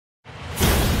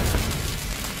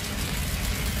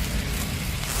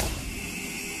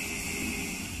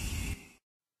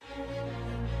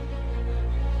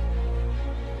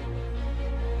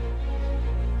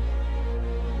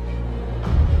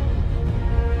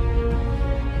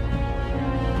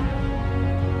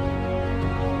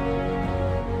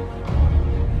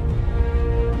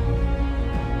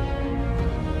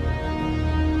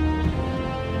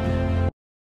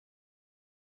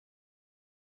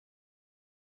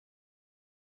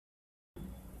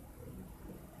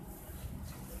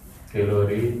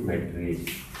calorimetry.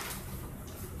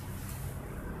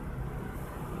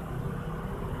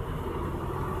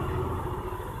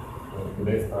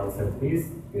 Today's concept is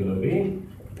calorimetry.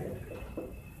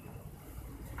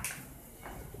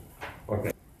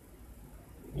 Okay.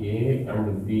 A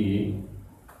and B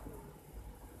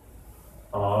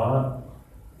are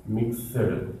mixed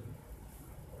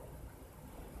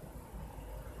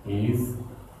is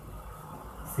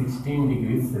 16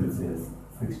 degrees Celsius.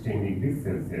 16 degrees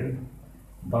Celsius.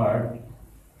 But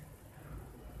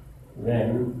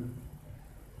when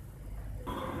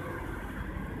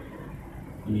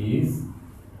is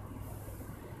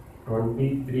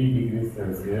 23 degrees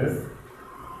Celsius,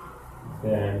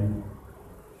 then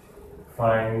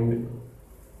find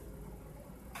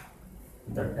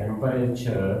the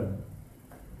temperature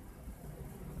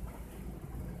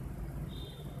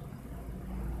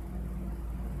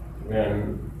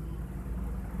when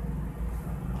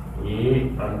A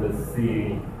and C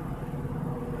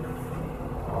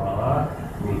are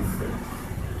mixed.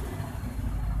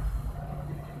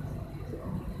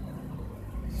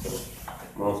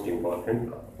 Most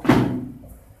important.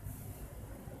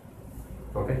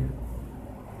 Okay.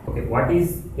 What is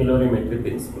calorimetry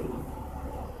principle?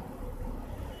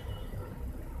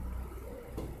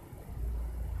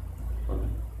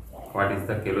 What is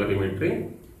the calorimetry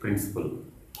principle?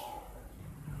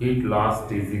 Heat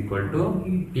lost is equal to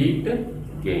heat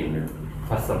gained.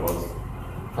 First suppose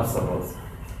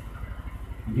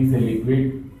it is a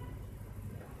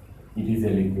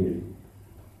liquid.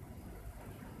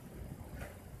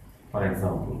 For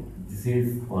example, this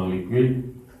is one liquid.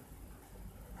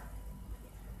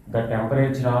 The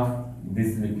temperature of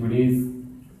this liquid is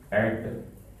at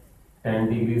 10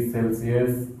 degrees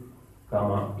Celsius,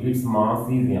 its mass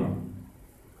is m.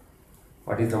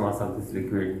 What is the mass of this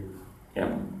liquid?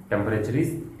 M. Temperature is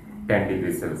 10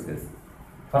 degrees Celsius.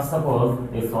 First suppose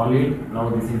a solid, now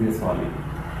this is a solid.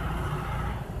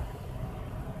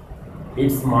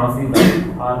 Its mass is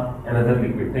or another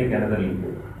liquid, take another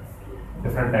liquid.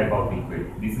 Different type of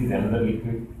liquid. This is another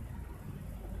liquid.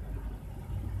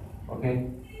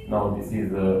 Okay. Now this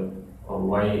is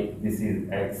Y, this is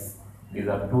X. These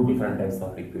are two different types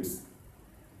of liquids.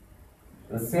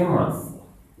 The same mass,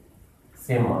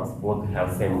 both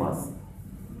have same mass.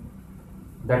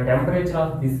 The temperature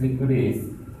of this liquid is,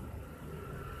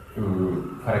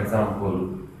 for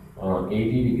example,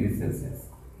 80 degrees Celsius.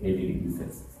 80 degrees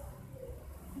Celsius.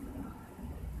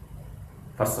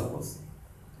 First suppose,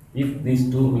 if these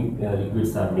two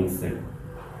liquids are mixed,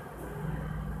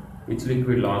 which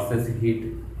liquid loses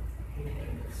heat?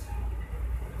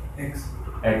 X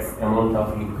amount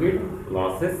of liquid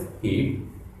losses heat.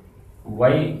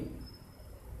 Y,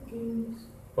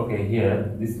 okay,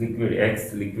 here this liquid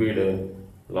X liquid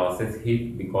losses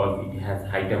heat because it has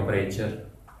high temperature.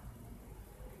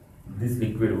 This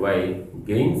liquid Y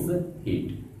gains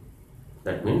heat.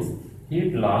 That means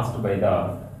heat lost by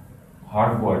the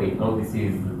hot body. Now this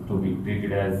is to be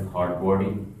treated as hot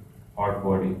body.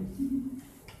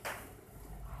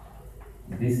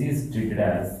 This is treated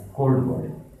as cold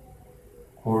body.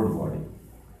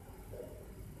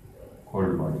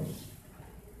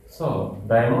 So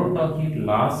the amount of heat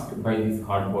lost by this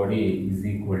hot body is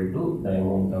equal to the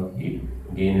amount of heat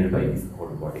gained by this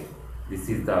cold body. This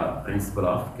is the principle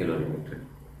of calorimetry.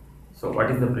 So what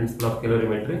is the principle of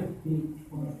calorimetry?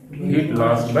 Heat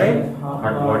lost by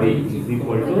hot body is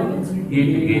equal to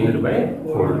heat gained by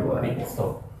cold body.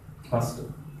 So first,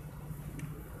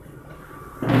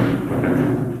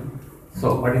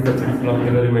 so what is the principle of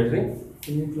calorimetry?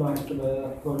 Heat lost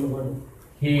by cold body.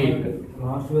 Heat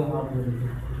Lost by hot body.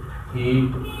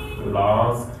 Heat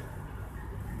lost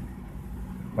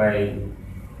by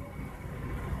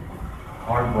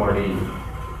hot body.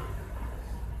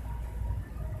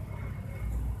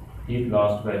 Heat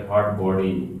lost by hot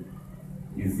body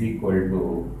is equal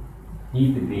to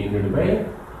heat gained by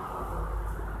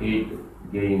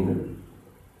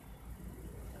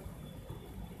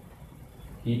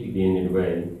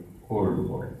cold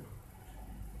body.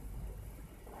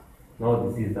 Now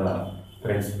this is the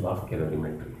principle of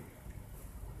calorimetry.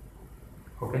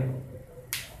 Okay.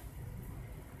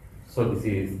 So this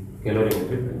is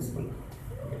calorimetry principle.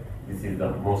 This is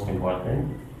the most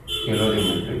important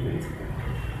calorimetry principle.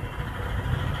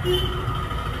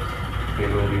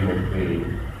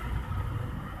 Calorimetry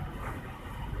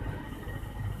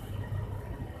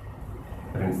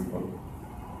principle.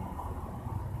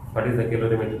 What is the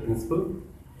calorimetry principle?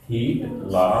 Heat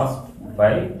lost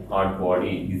by hot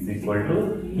body is equal to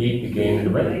heat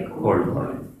gained by cold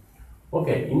body.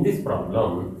 Okay, in this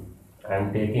problem, I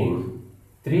am taking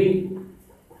three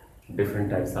different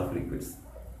types of liquids.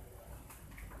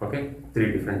 Okay,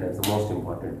 three different types. The most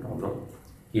important problem.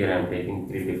 Here I am taking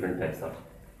three different types of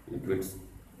liquids: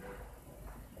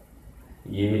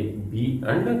 A, B,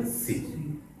 and C.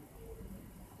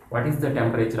 What is the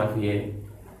temperature of A?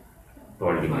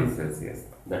 12 degrees Celsius.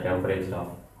 The temperature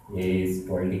of A is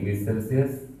 12 degrees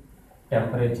Celsius.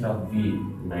 Temperature of B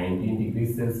 19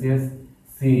 degrees Celsius.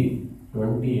 C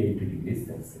 28 degrees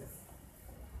Celsius.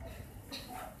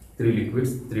 Three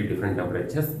liquids, three different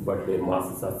temperatures, but their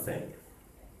masses are same.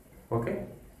 Okay?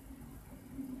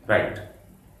 Right.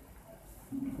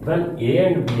 When A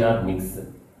and B are mixed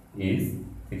is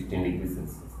 16 degrees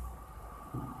Celsius.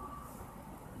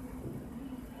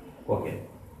 Okay.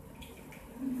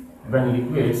 When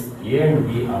liquids A and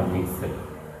B are mixed,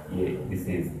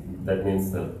 that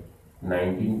means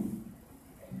 19,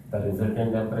 the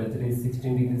resultant temperature is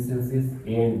 16 degrees Celsius.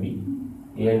 A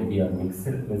and B are mixed,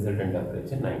 resultant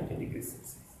temperature 19 degrees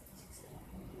Celsius.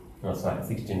 No, sorry,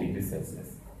 16 degrees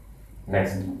Celsius.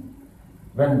 Next,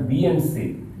 when B and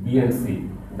C,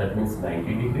 that means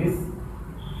 90 degrees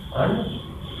and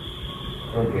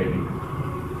 28 degrees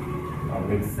are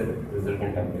mixed,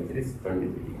 resultant temperature is 23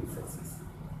 degrees Celsius.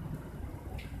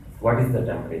 What is the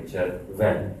temperature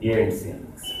when A and C are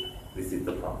mixed? This is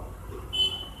the problem.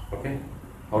 Okay,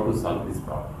 how to solve this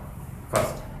problem?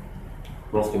 First,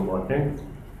 most important.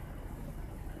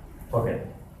 Okay.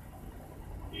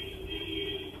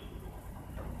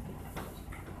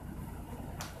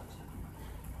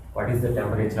 What is the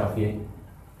temperature of A?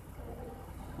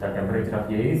 The temperature of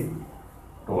A is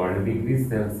 12 degrees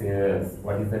Celsius.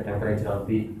 What is the temperature of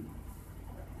B?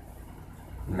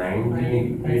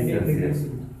 19 degrees Celsius.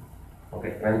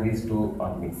 Okay, when these two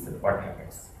are mixed, what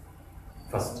happens?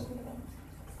 First,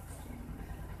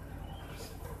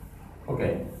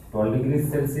 okay, 12 degrees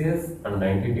Celsius and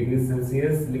 19 degrees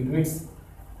Celsius liquids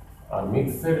are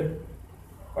mixed.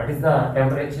 What is the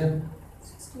temperature?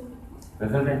 16.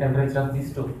 Resultant temperature of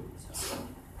these two.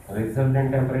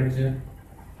 Resultant temperature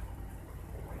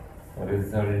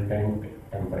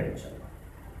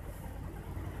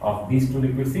of these two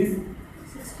liquids is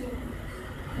 16.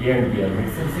 A and B are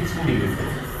mixed 16 degrees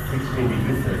Celsius. 16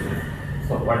 degrees Celsius.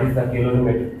 So what is the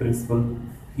calorimetric principle?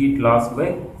 Heat lost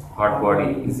by hot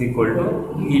body is equal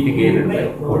to heat gained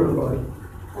by cold body.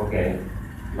 Okay.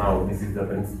 Now this is the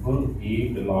principle.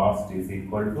 Heat lost is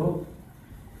equal to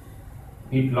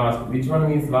heat lost. Which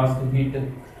one is lost heat?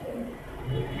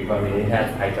 Because A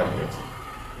has high temperature.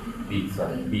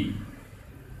 B.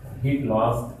 Heat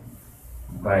lost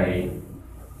by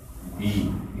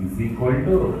B is equal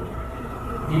to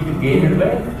heat gained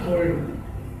by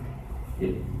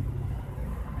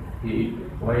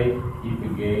heat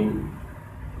gained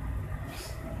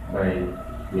by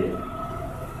A,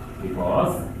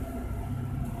 because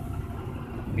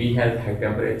B has high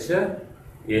temperature,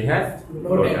 A has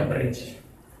low temperature.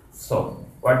 So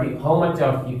how much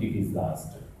of heat it is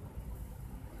lost?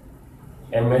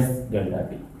 Ms delta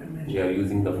T. We are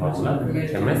using the formula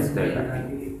Ms delta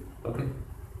T. Okay.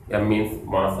 M means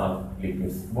mass of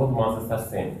liquids. Both masses are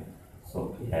same.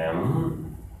 So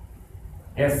M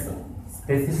S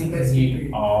specific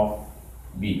heat of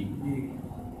B.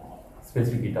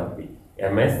 Specific heat of B.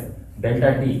 Ms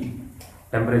delta T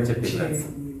temperature difference.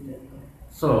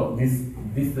 So this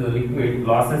liquid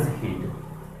loses heat.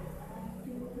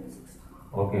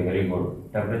 Okay, very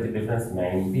good. Temperature difference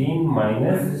 19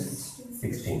 minus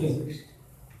 16.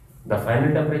 The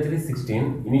final temperature is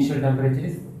 16. Initial temperature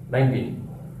is 19.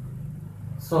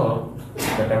 So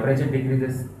the temperature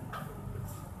decreases.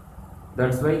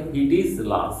 That's why heat is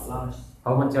lost.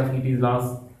 How much of heat is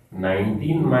lost?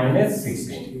 19 minus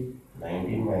 16.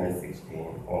 19 minus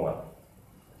 16 over.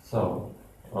 So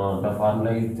the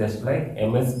formula is just like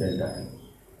Ms delta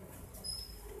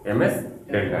T. Ms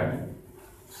delta T.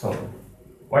 So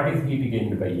what is heat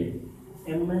gained by A?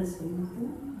 MS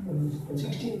 16.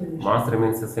 Mass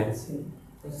remains the same.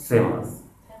 Same mass.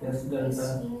 Yes,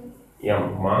 delta.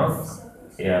 M mass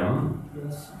M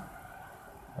Yes.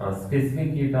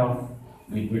 specific heat of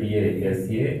liquid A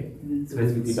SA,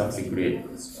 specific heat of liquid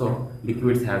A. So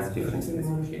liquids has different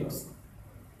specific heats.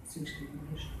 16.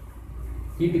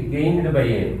 Heat gained by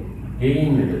A.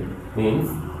 Gained means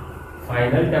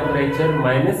final temperature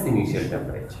minus initial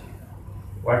temperature.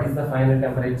 What is the final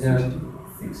temperature?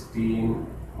 16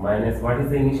 minus what is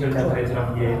the initial temperature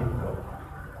of A?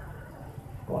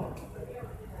 1.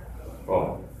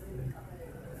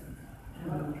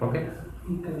 Okay?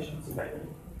 Equations. Right.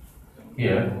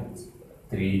 Here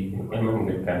 3 mm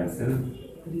get cancelled.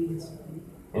 3 is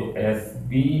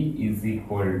SB is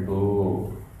equal to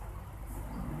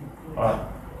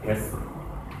S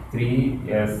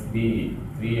 3SB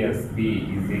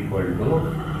is equal to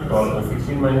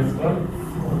 16 minus 12,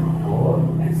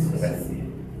 4 SCA.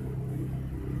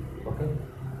 Okay.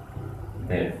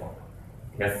 Therefore,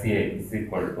 SCA is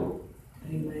equal to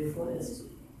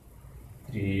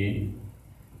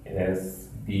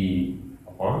 3SB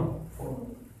upon 4.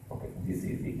 Okay, this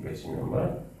is equation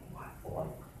number 1.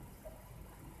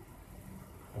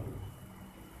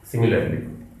 Similarly,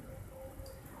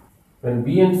 when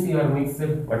B and C are mixed,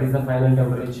 what is the final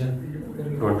temperature?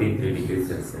 23 degrees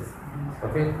Celsius.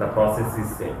 Okay, the process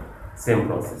is same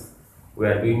process. We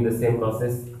are doing the same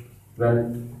process.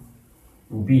 When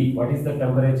B, what is the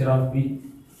temperature of B?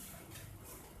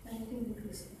 19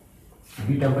 degrees.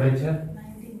 B temperature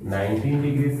 19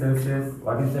 degrees Celsius.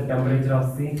 What is the temperature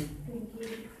of C?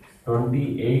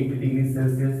 28 degrees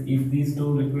Celsius. If these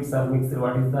two liquids are mixed,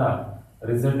 what is the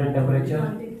resultant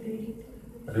temperature?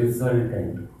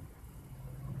 Resultant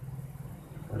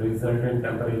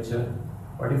temperature.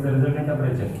 What is the resultant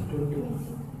temperature?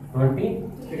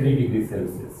 23 degrees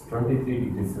Celsius. 23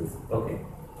 degrees Celsius. Okay.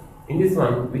 In this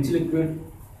one, which liquid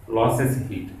loses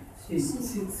heat?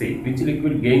 C. Which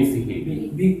liquid gains heat?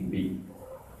 B.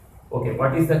 Okay.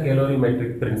 What is the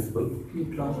calorimetric principle?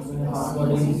 Heat loss by hot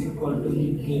body is equal to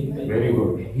heat gain by Very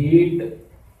good. Heat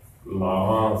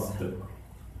lost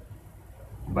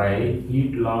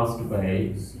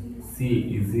by C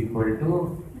is equal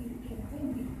to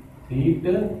heat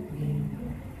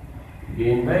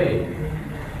gain by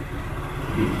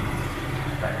B.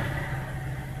 Right.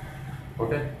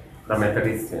 Okay. The method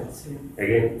is same.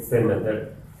 Again, same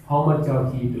method. How much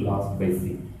of heat lost by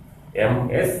C?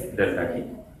 Ms delta T.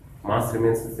 Mass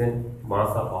remains the same.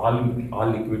 Mass of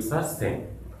all liquids are same.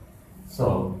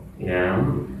 So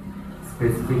M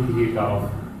specific heat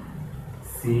of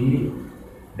C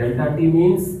delta T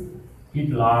means heat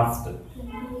lost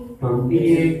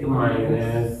 28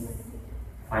 minus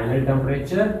final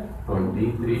temperature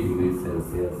 23 degrees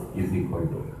Celsius is equal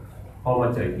to how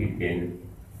much heat gained?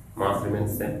 Mass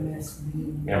remains same.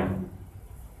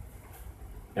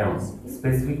 M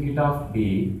specific heat of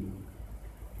B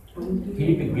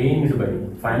heat gained by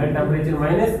final temperature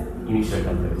minus initial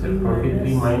temperature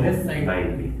 23 minus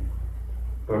 90.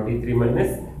 23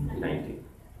 minus 90.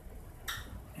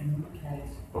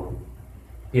 Okay.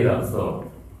 Here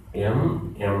also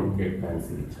M get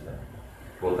cancel each other.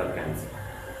 Both are cancelled.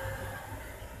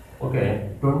 Okay.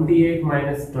 28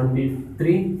 minus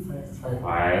 23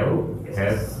 5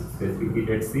 S specific heat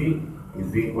at C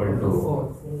is equal to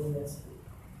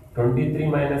 23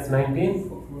 minus 19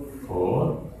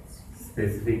 4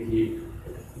 specific heat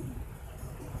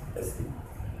at C.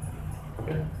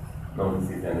 Okay. Now this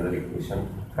is another equation.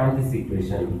 From this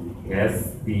equation,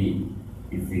 SB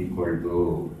is equal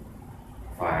to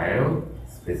 5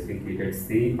 specific heat at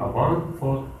C upon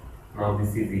 4. Now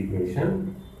this is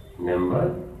equation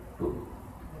number 2.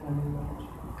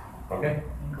 Okay.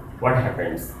 What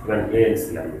happens when A and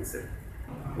C are mixed?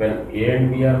 When A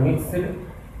and B are mixed,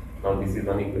 now this is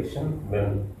one equation.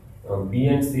 When B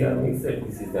and C are mixed,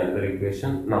 this is another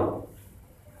equation. Now,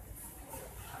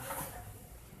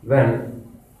 when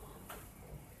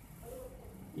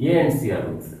A and C are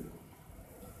mixed,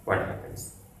 what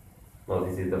happens? Now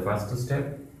this is the first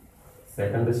step,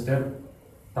 second step,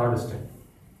 third step.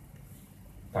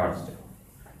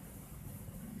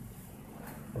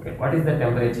 Okay, what is the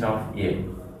temperature of A?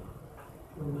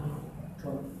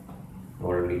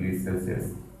 12 degrees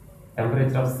Celsius.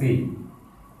 Temperature of C?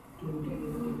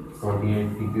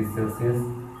 28 degrees Celsius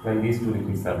when these two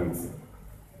liquids are mixed.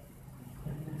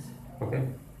 Okay.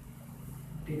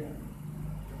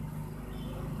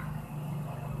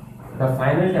 The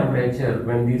final temperature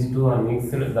when these two are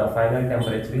mixed, the final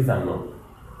temperature is unknown.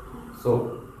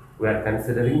 So we are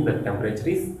considering the temperature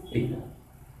is T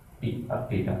or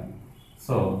theta.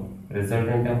 So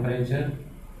resultant temperature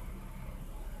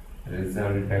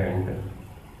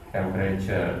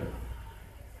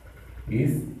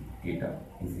is theta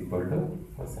is equal to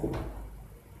percent.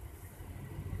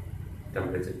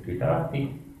 Temperature theta or T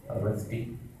or less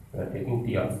T. We are taking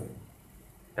T also.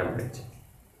 Temperature.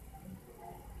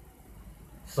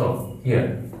 So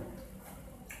here,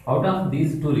 out of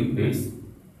these two liquids,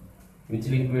 which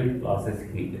liquid loses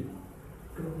heat?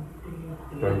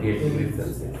 28 degrees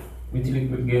Celsius. Which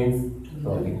liquid gains?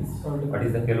 12 degrees. What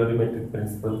is the calorimetric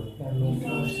principle?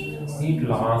 Heat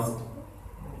lost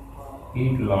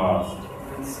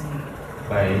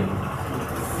by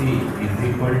C is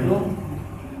equal to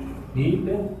heat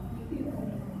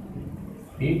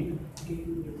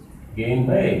gained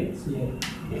by A.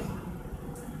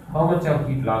 How much of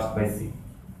heat lost by C?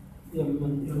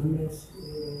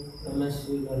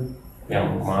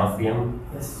 M mass M,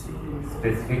 S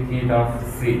specific heat of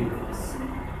C,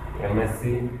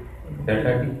 MSC,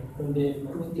 delta T, 28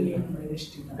 minus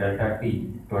T. delta T,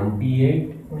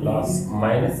 28 plus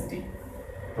minus T.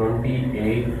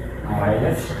 28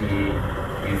 minus T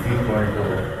is equal to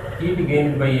heat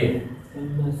gained by A.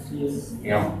 MSCS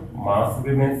M mass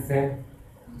remains same,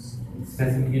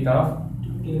 specific heat of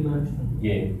T minus 1. A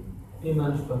T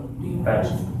minus 1.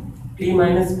 times T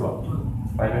minus 12.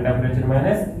 Final temperature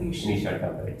minus initial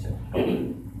temperature.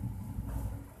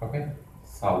 Okay,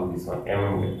 solve this one.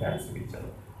 M will cancel each other.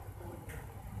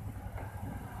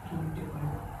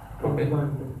 Okay,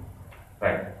 21.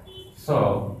 right.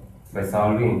 So by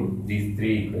solving these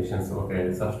three equations,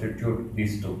 okay, substitute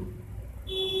these two.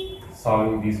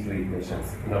 Solving these two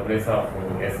equations in the place of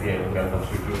SA, we are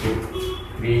substituting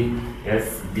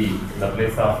 3SB in the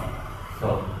place of,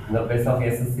 so in the place of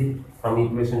SC from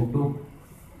equation 2,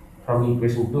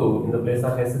 in the place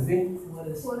of SC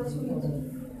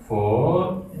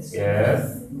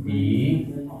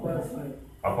 4SB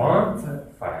upon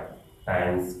 5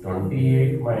 times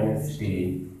 28 minus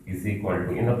T is equal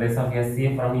to, in the place of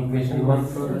SCA from equation 1,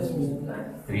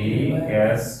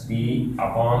 3SB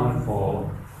upon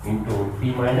 4 into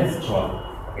T minus 12.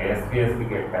 Okay, SB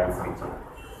get cancelled each other.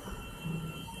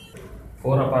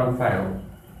 4 upon 5,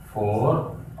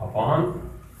 4 upon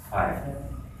 5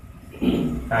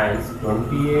 times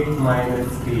 28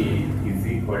 minus T is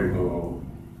equal to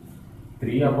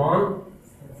 3 upon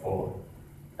 4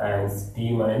 times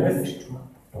T minus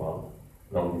 12.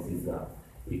 Now this is the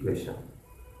equation.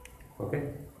 Okay,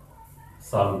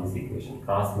 solve this equation.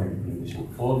 Cross multiplication.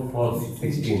 4 4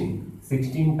 16.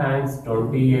 16 times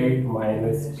 28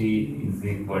 minus T is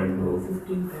equal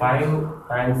to 5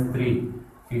 times 3.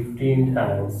 15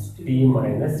 times T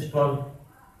minus 12.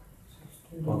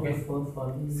 Okay,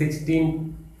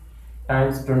 16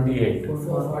 times 28.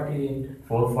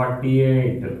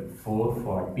 448.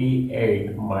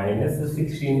 448 minus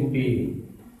 16T,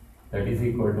 that is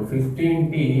equal to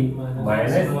 15T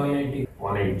minus 180.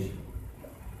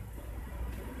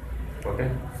 Okay,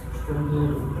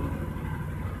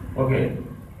 okay,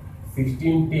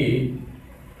 16T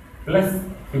plus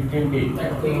 15T,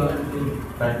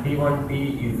 31T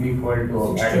is equal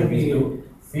to, adding these two,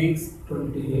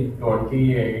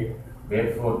 628.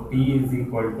 Therefore, T is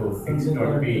equal to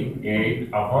 628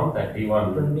 upon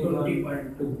 31.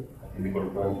 20.2. Is equal to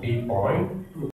 20.2.